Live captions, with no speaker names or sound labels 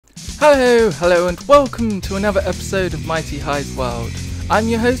Hello and welcome to another episode of MightyHigh's World. I'm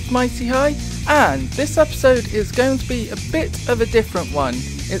your host MightyHigh, and this episode is going to be a bit of a different one.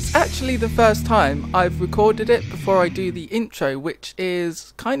 It's actually the first time I've recorded it before I do the intro, which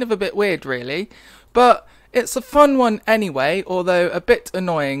is kind of a bit weird really, but it's a fun one anyway, although a bit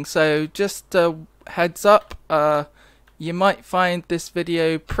annoying, so just a heads up, you might find this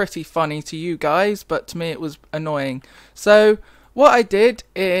video pretty funny to you guys, but to me it was annoying. So what I did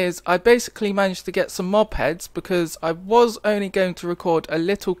is I basically managed to get some mob heads because I was only going to record a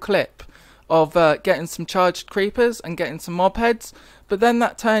little clip of getting some charged creepers and getting some mob heads, but then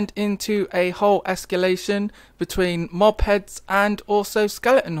that turned into a whole escalation between mob heads and also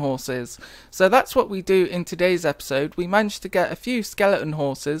skeleton horses. So that's what we do in today's episode. We managed to get a few skeleton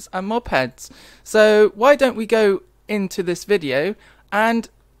horses and mob heads. So why don't we go into this video and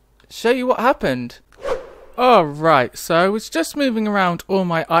show you what happened. Alright, so I was just moving around all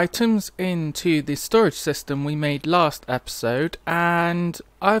my items into the storage system we made last episode, and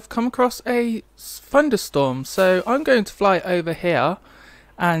I've come across a thunderstorm, so I'm going to fly over here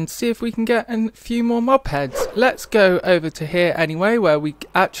and see if we can get a few more mob heads. Let's go over to here anyway, where we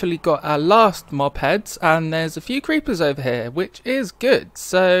actually got our last mob heads, and there's a few creepers over here, which is good.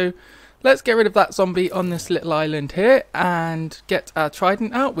 So let's get rid of that zombie on this little island here and get our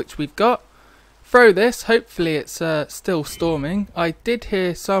trident out, which we've got. Throw this, hopefully it's still storming. I did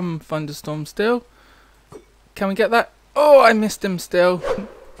hear some thunderstorm still. Can we get that? Oh, I missed him still.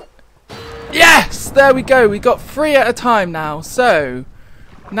 Yes! There we go, we got 3 at a time now. So,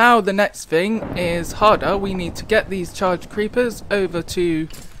 now the next thing is harder. We need to get these charged creepers over to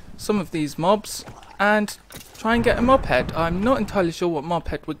some of these mobs and try and get a mob head. I'm not entirely sure what mob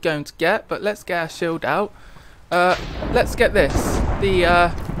head we're going to get, but let's get our shield out. Let's get this,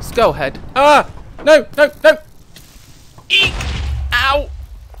 the skull head. Ah! No! Eek! Ow!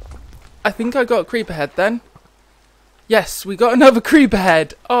 I think I got a creeper head then. Yes, we got another creeper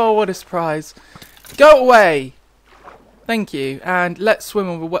head. Oh, what a surprise. Go away! Thank you. And let's swim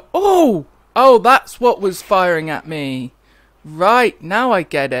over. Oh! Oh, that's what was firing at me. Right, now I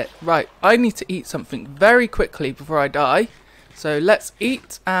get it. Right, I need to eat something very quickly before I die. So let's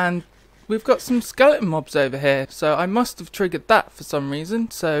eat, and we've got some skeleton mobs over here. So I must have triggered that for some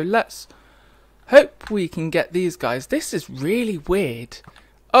reason. So let's hope we can get these guys. This is really weird.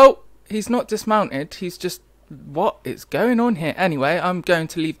 Oh, he's not dismounted. He's just... what is going on here? Anyway, I'm going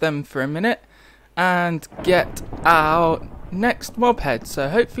to leave them for a minute and get our next mob head. So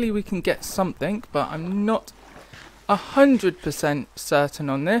hopefully we can get something, but I'm not 100% certain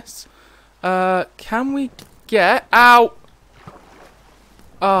on this. Can we get... ow!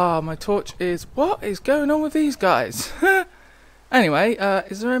 Ah, my torch is... what is going on with these guys? Anyway,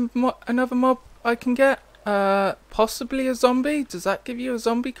 is there another mob I can get? Possibly a zombie? Does that give you a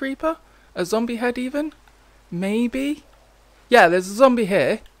zombie creeper? A zombie head even? Maybe? Yeah, there's a zombie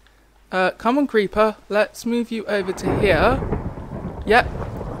here. Come on, creeper. Let's move you over to here.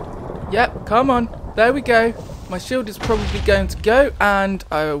 Yep, come on. There we go. My shield is probably going to go, and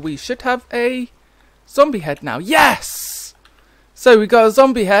we should have a zombie head now. Yes! So we got a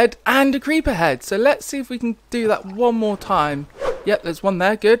zombie head and a creeper head. So let's see if we can do that one more time. Yep, there's one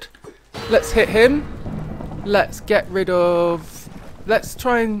there. Good. Let's hit him. Let's get rid of... let's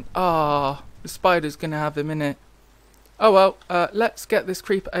try and... ah, the spider's going to have him in it. Oh well, let's get this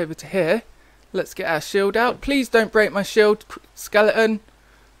creeper over to here. Let's get our shield out. Please don't break my shield, skeleton.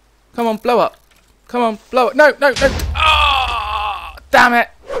 Come on, blow up. Come on, blow up. No. Ah, damn it.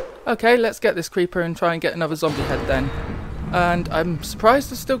 Okay, let's get this creeper and try and get another zombie head then. And I'm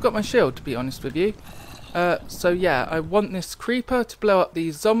surprised I've still got my shield, to be honest with you. So yeah, I want this creeper to blow up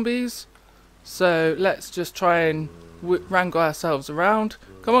these zombies. So let's just try and wrangle ourselves around.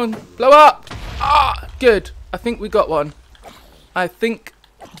 Come on, blow up! Ah, good. I think we got one. I think...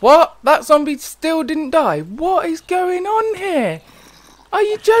 what? That zombie still didn't die? What is going on here? Are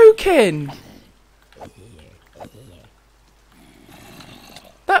you joking?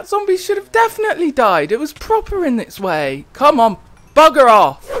 That zombie should have definitely died. It was proper in its way. Come on, bugger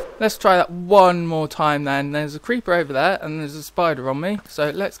off. Let's try that one more time then. There's a creeper over there and there's a spider on me.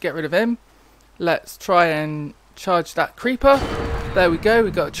 So let's get rid of him. Let's try and charge that creeper. There we go.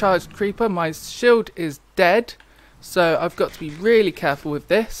 We got a charged creeper. My shield is dead. So I've got to be really careful with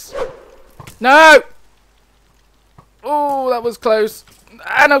this. No! Oh, that was close.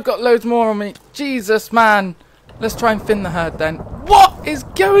 And I've got loads more on me. Jesus, man. Let's try and thin the herd then. What is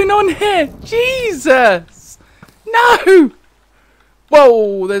going on here? Jesus! No!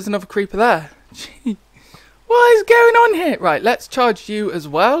 Whoa, there's another creeper there. Gee. What is going on here? Right, let's charge you as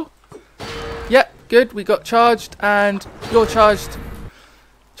well. Yep, good. We got charged and you're charged.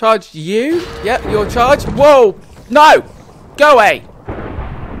 Charge you. Yep, you're charged. Whoa! No! Go away!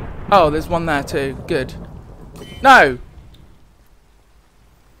 Oh, there's one there too. Good. No!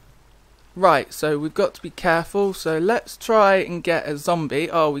 Right, so we've got to be careful. So let's try and get a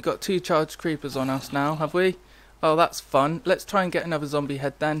zombie. Oh, we got 2 charged creepers on us now, have we? Oh, that's fun. Let's try and get another zombie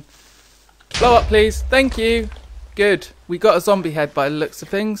head then. Blow up, please. Thank you. Good. We got a zombie head by the looks of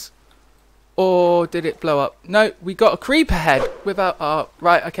things. Or did it blow up? No, we got a creeper head without... Oh,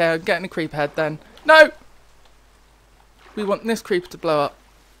 right, okay, I'm getting a creeper head then. No! We want this creeper to blow up.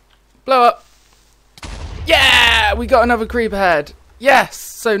 Blow up. Yeah! We got another creeper head. Yes!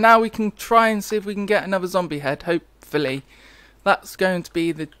 So now we can try and see if we can get another zombie head, hopefully. That's going to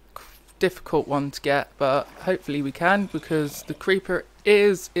be the difficult one to get, but hopefully we can, because the creeper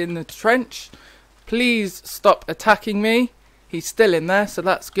is in the trench. Please stop attacking me. He's still in there, so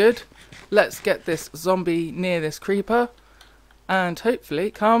that's good. Let's get this zombie near this creeper. And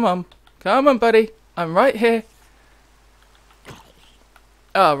hopefully... Come on. Come on, buddy. I'm right here.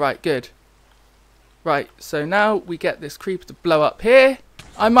 Oh, right. Good. Right. So now we get this creeper to blow up here.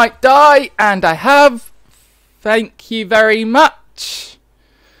 I might die. And I have. Thank you very much.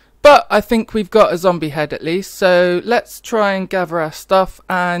 But I think we've got a zombie head at least, so let's try and gather our stuff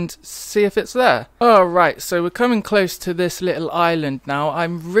and see if it's there. Alright, so we're coming close to this little island now.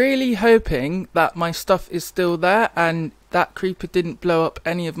 I'm really hoping that my stuff is still there and that creeper didn't blow up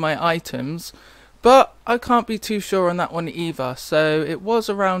any of my items. But I can't be too sure on that one either, so it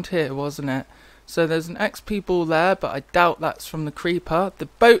was around here, wasn't it? So there's an XP ball there, but I doubt that's from the creeper. The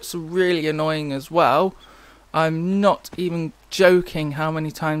boats are really annoying as well. I'm not even joking how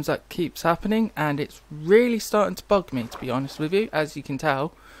many times that keeps happening, and it's really starting to bug me, to be honest with you, as you can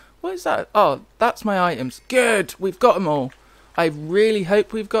tell. What is that? Oh, that's my items. Good, we've got them all. I really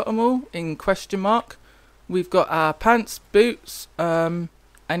hope we've got them all, in question mark. We've got our pants, boots,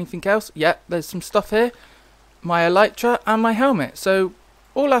 anything else? Yep, there's some stuff here. My elytra and my helmet. So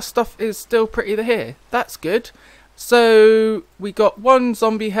all our stuff is still pretty here. That's good. So we got 1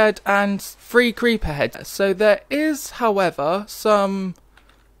 zombie head and 3 creeper heads. So there is, however, some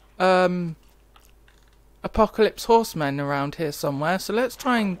apocalypse horsemen around here somewhere. So let's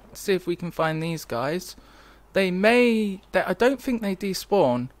try and see if we can find these guys. I don't think they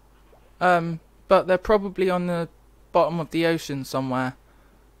despawn, but they're probably on the bottom of the ocean somewhere.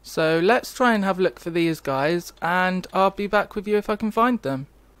 So let's try and have a look for these guys, and I'll be back with you if I can find them.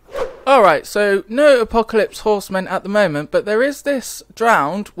 Alright, so no apocalypse horsemen at the moment, but there is this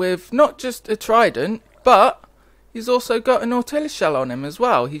drowned with not just a trident, but he's also got a nautilus shell on him as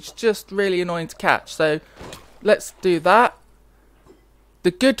well. He's just really annoying to catch, so let's do that.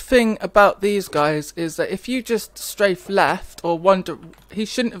 The good thing about these guys is that if you just strafe left or wander, he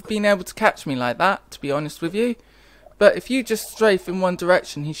shouldn't have been able to catch me like that, to be honest with you. But if you just strafe in one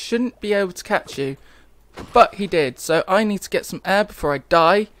direction, he shouldn't be able to catch you. But he did, so I need to get some air before I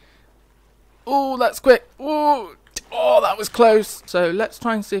die. Oh, that's quick. Oh, that was close. So let's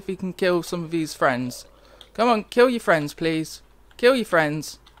try and see if we can kill some of these friends. Come on, kill your friends, please. Kill your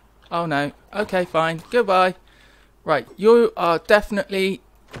friends. Oh, no. Okay, fine. Goodbye. Right, you are definitely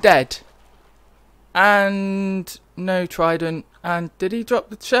dead. And no trident. And did he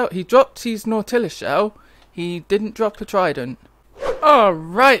drop the shell? He dropped his nautilus shell. He didn't drop a trident.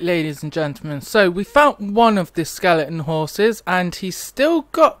 Alright, ladies and gentlemen, so we found one of the skeleton horses, and he's still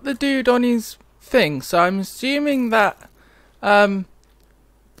got the dude on his thing, so I'm assuming that all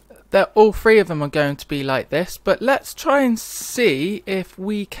 3 of them are going to be like this. But let's try and see if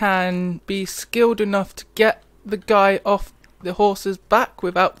we can be skilled enough to get the guy off the horse's back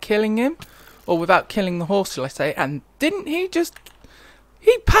without killing him, or without killing the horse, shall I say. And didn't he just...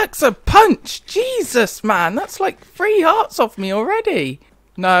 He packs a punch! Jesus, man! That's like 3 hearts off me already!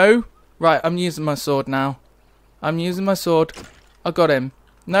 No. Right, I'm using my sword now. I'm using my sword. I got him.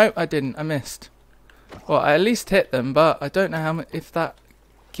 No, I didn't. I missed. Well, I at least hit them, but I don't know how much, if that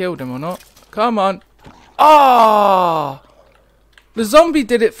killed him or not. Come on. Ah! The zombie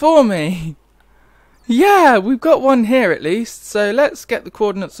did it for me! Yeah, we've got one here at least. So let's get the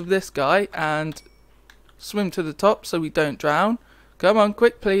coordinates of this guy and swim to the top so we don't drown. Come on,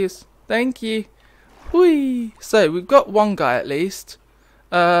 quick, please. Thank you. Whee! So, we've got one guy at least.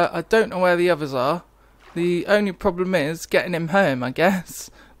 I don't know where the others are. The only problem is getting him home, I guess.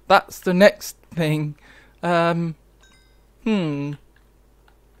 That's the next thing. How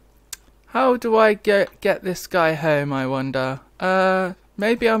do I get this guy home, I wonder?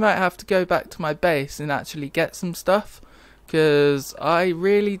 Maybe I might have to go back to my base and actually get some stuff. Because I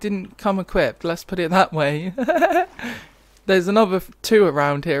really didn't come equipped, let's put it that way. There's another 2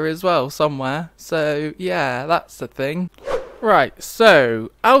 around here as well, somewhere. So, yeah, that's the thing. Right,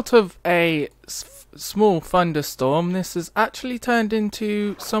 so out of a small thunderstorm, this has actually turned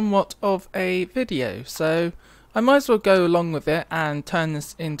into somewhat of a video, so I might as well go along with it and turn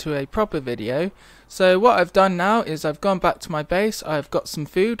this into a proper video. So what I've done now is I've gone back to my base, I've got some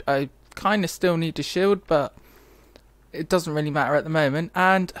food, I kind of still need a shield, but it doesn't really matter at the moment,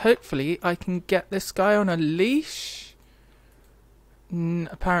 and hopefully I can get this guy on a leash.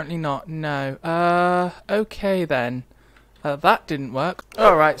 Apparently not, no. Okay then. That didn't work.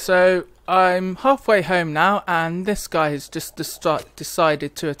 Alright, so I'm halfway home now and this guy has just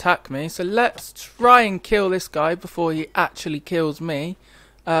decided to attack me. So let's try and kill this guy before he actually kills me.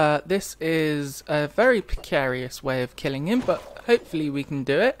 This is a very precarious way of killing him, but hopefully we can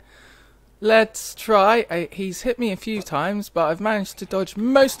do it. Let's try. He's hit me a few times, but I've managed to dodge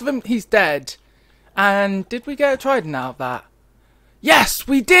most of them. He's dead. And did we get a trident out of that? Yes,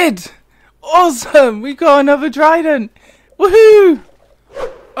 we did! Awesome! We got another trident! Woohoo!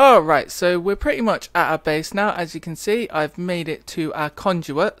 Alright, so we're pretty much at our base now. As you can see, I've made it to our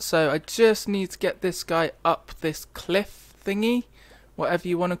conduit. So I just need to get this guy up this cliff thingy, whatever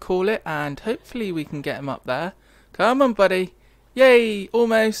you want to call it, and hopefully we can get him up there. Come on, buddy. Yay!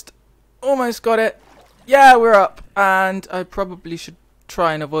 Almost got it. Yeah, we're up. And I probably should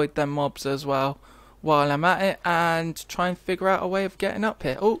try and avoid them mobs as well while I'm at it and try and figure out a way of getting up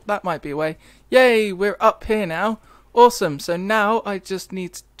here. Oh, that might be a way. Yay, we're up here now. Awesome, so now I just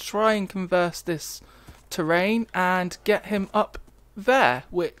need to try and converse this terrain and get him up there,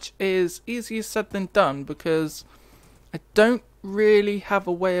 which is easier said than done because I don't really have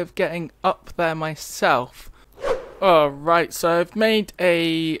a way of getting up there myself. Alright, so I've made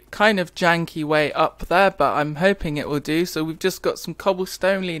a kind of janky way up there, but I'm hoping it will do. So we've just got some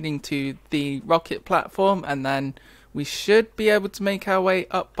cobblestone leading to the rocket platform, and then we should be able to make our way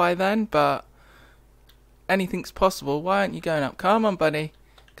up by then, but anything's possible. Why aren't you going up? Come on, buddy.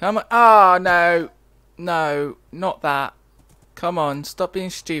 Come on. Ah, no. No, not that. Come on, stop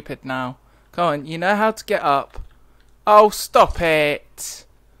being stupid now. Come on, you know how to get up. Oh, stop it.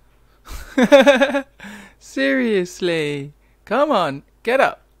 Seriously. Come on, get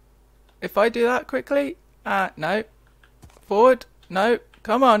up. If I do that quickly. No. Forward. No.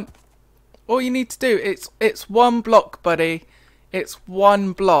 Come on. All you need to do, it's one block, buddy. It's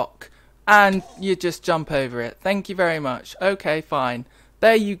one block. And you just jump over it. Thank you very much. Okay, fine.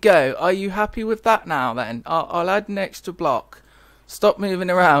 There you go. Are you happy with that now then? I'll add an extra block. Stop moving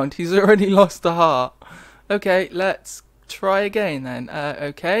around. He's already lost a heart. Okay, let's try again then.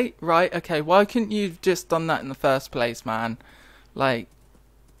 Okay, right, okay. Why couldn't you have just done that in the first place, man? Like,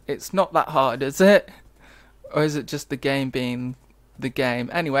 it's not that hard, is it? Or is it just the game being the game?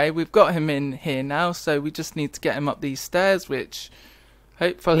 Anyway, we've got him in here now, so we just need to get him up these stairs, which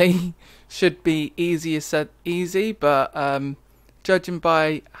hopefully should be easier said easy, but judging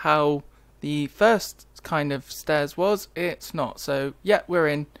by how the first kind of stairs was, it's not. So yeah, we're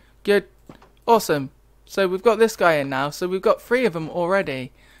in. Good. Awesome. So we've got this guy in now, so we've got 3 of them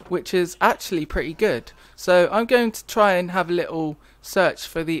already, which is actually pretty good. So I'm going to try and have a little search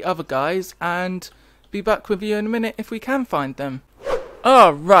for the other guys and be back with you in a minute if we can find them.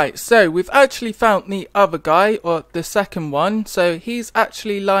 Alright, so we've actually found the other guy, or the second one, so he's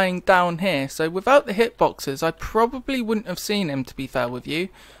actually lying down here. So without the hitboxes, I probably wouldn't have seen him, to be fair with you.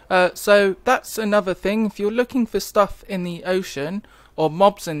 So that's another thing. If you're looking for stuff in the ocean, or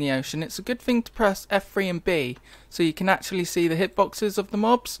mobs in the ocean, it's a good thing to press F3 and B, so you can actually see the hitboxes of the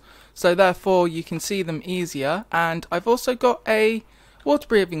mobs, so therefore you can see them easier. And I've also got a water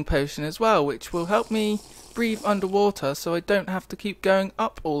breathing potion as well, which will help me breathe underwater so I don't have to keep going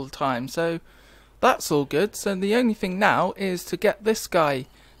up all the time. So that's all good. So the only thing now is to get this guy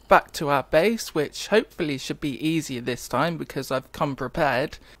back to our base, which hopefully should be easier this time because I've come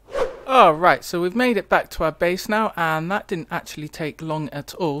prepared. Alright, so we've made it back to our base now, and that didn't actually take long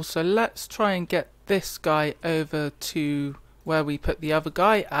at all. So let's try and get this guy over to where we put the other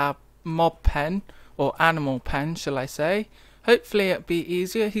guy, our mob pen, or animal pen shall I say. Hopefully it'll be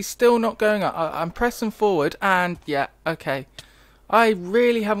easier. He's still not going up. I'm pressing forward and yeah, okay. I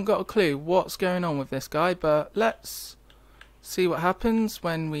really haven't got a clue what's going on with this guy, but let's see what happens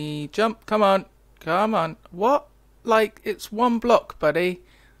when we jump. Come on. Come on. What? Like, it's one block, buddy.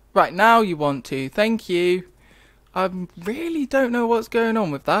 Right, now you want to. Thank you. I really don't know what's going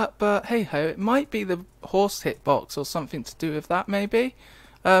on with that, but hey ho, it might be the horse hitbox or something to do with that maybe.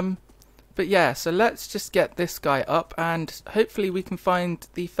 But yeah, so let's just get this guy up and hopefully we can find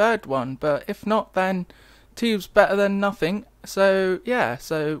the third one. But if not, then 2's better than nothing. So yeah,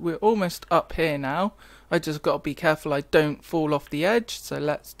 so we're almost up here now. I just got to be careful I don't fall off the edge. So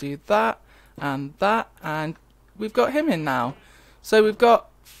let's do that, and we've got him in now. So we've got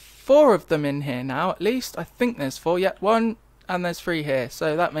 4 of them in here now, at least. I think there's 4. Yep, 1 and there's 3 here,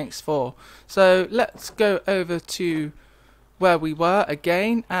 so that makes 4. So let's go over to where we were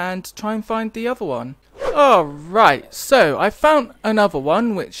again and try and find the other one. Alright, so I found another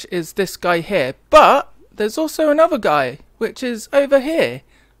one, which is this guy here, but there's also another guy, which is over here.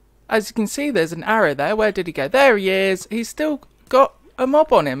 As you can see, there's an arrow there. Where did he go? There he is. He's still got a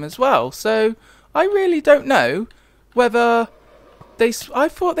mob on him as well, so I really don't know whether I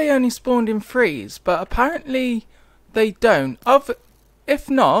thought they only spawned in 3s, but apparently they don't. If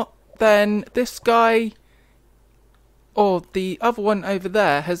not, then this guy or the other one over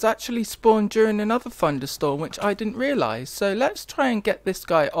there has actually spawned during another thunderstorm, which I didn't realise. So let's try and get this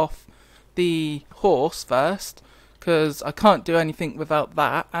guy off the horse first, because I can't do anything without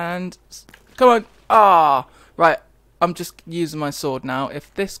that. And come on. Right, I'm just using my sword now.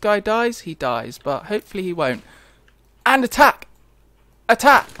 If this guy dies, he dies, but hopefully he won't. And attack!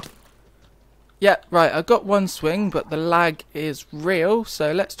 Attack! Yeah, right, I got 1 swing, but the lag is real,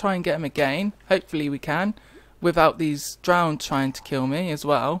 so let's try and get him again. Hopefully we can, without these drowned trying to kill me as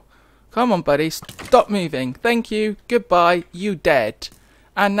well. Come on, buddy, stop moving. Thank you, goodbye, you dead.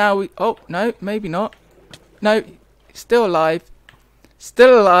 And now we... Oh, no, maybe not. No, still alive.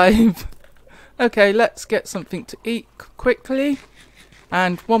 Still alive. Okay, let's get something to eat quickly.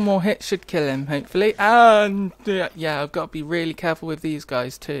 And 1 more hit should kill him, hopefully. And yeah, I've got to be really careful with these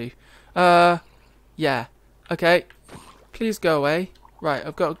guys too. Yeah. Okay. Please go away. Right,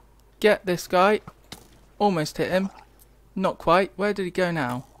 I've got to get this guy. Almost hit him. Not quite. Where did he go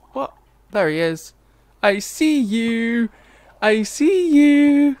now? What? There he is. I see you. I see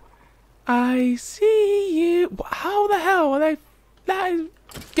you. I see you. How the hell are they?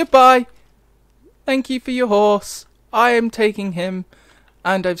 Goodbye. Thank you for your horse. I am taking him.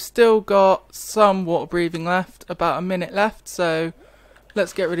 And I've still got some water breathing left. About a minute left. So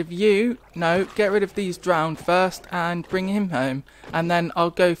let's get rid of you. No, get rid of these drowned first and bring him home. And then I'll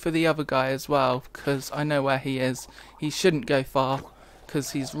go for the other guy as well, because I know where he is. He shouldn't go far,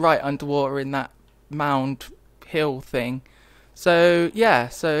 because he's right underwater in that mound hill thing. So, yeah,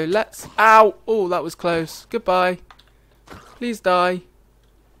 so let's... Ow! Oh, that was close. Goodbye. Please die.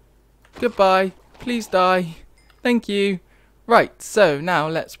 Goodbye. Please die. Thank you. Right, so now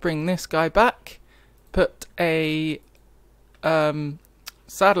let's bring this guy back. Put a...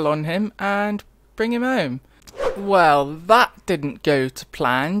 saddle on him and bring him home. Well, that didn't go to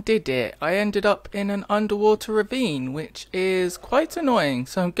plan, did it? I ended up in an underwater ravine, which is quite annoying,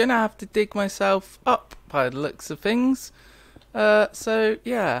 so I'm gonna have to dig myself up by the looks of things. So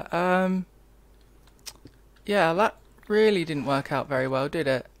yeah, yeah, that really didn't work out very well, did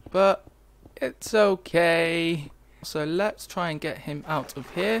it? But it's okay. So let's try and get him out of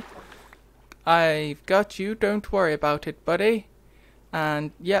here. I've got you, don't worry about it, buddy.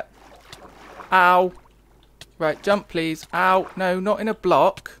 And, yep. Ow. Right, jump please. Ow. No, not in a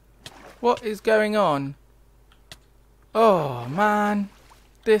block. What is going on? Oh, man.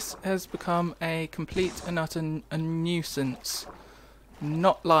 This has become a complete and utter nuisance.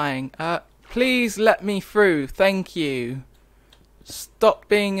 Not lying. Please let me through. Thank you. Stop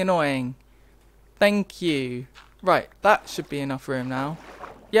being annoying. Thank you. Right, that should be enough room now.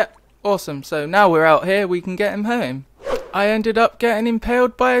 Yep, awesome. So now we're out here, we can get him home. I ended up getting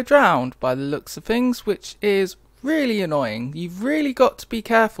impaled by a drowned by the looks of things, which is really annoying. You've really got to be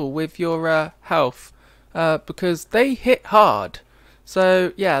careful with your health, because they hit hard.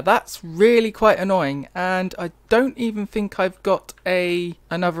 So yeah, that's really quite annoying, and I don't even think I've got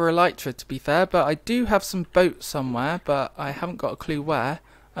another elytra, to be fair, but I do have some boats somewhere, but I haven't got a clue where.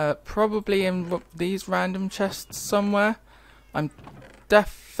 Probably in these random chests somewhere. I'm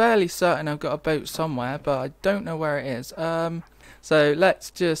fairly certain I've got a boat somewhere, but I don't know where it is. So let's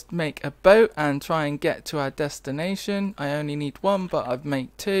just make a boat and try and get to our destination. I only need 1, but I've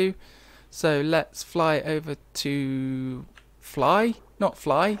made 2. So let's fly over to... Not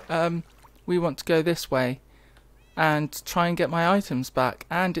fly. We want to go this way and try and get my items back.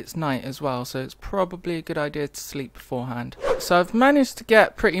 And it's night as well, so it's probably a good idea to sleep beforehand. So I've managed to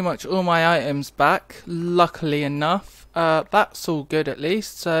get pretty much all my items back, luckily enough. That's all good at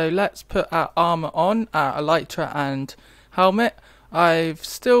least. So let's put our armor on, our elytra and helmet. I've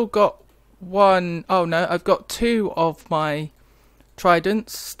still got 1... Oh no, I've got 2 of my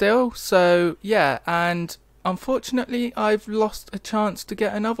tridents still. So yeah, and unfortunately I've lost a chance to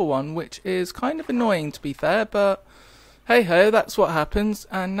get another one, which is kind of annoying to be fair, but hey ho, that's what happens.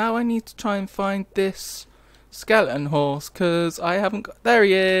 And now I need to try and find this skeleton horse, because I haven't got... There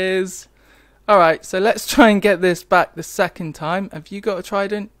he is! Alright, so let's try and get this back the second time. Have you got a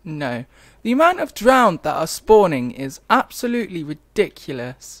trident? No. The amount of drowned that are spawning is absolutely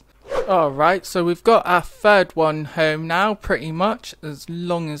ridiculous. Alright, so we've got our third one home now, pretty much, as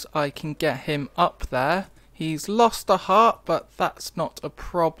long as I can get him up there. He's lost a heart, but that's not a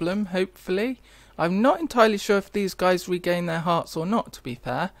problem, hopefully. I'm not entirely sure if these guys regain their hearts or not, to be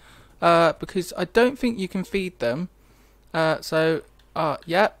fair, because I don't think you can feed them.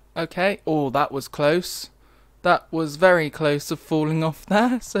 Yeah, okay. Oh, that was close. That was very close of falling off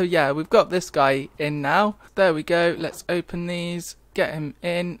there. So yeah, we've got this guy in now. There we go. Let's open these. Get him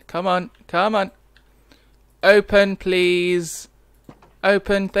in. Come on. Come on. Open, please.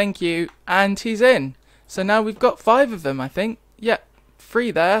 Open. Thank you. And he's in. So now we've got 5 of them, I think. Yep. 3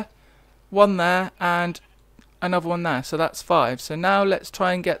 there. 1 there. And another one there. So that's 5. So now let's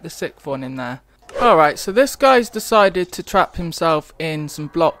try and get the 6th one in there. Alright, so this guy's decided to trap himself in some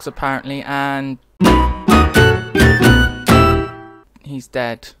blocks apparently. And he's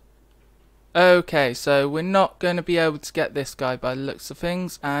dead. Okay, so we're not going to be able to get this guy by the looks of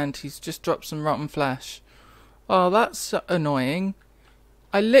things, and he's just dropped some rotten flesh. Oh, that's annoying.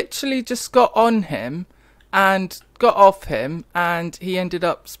 I literally just got on him and got off him, and he ended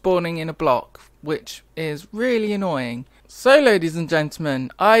up spawning in a block, which is really annoying. So ladies and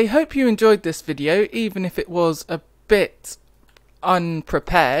gentlemen, I hope you enjoyed this video, even if it was a bit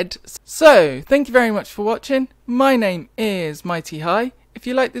unprepared. So, thank you very much for watching. My name is MightyHigh. If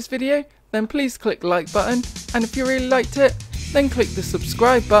you like this video, then please click the like button, and if you really liked it, then click the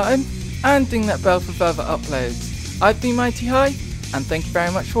subscribe button and ding that bell for further uploads. I've been MightyHigh, and thank you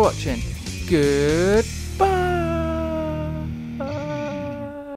very much for watching. Goodbye.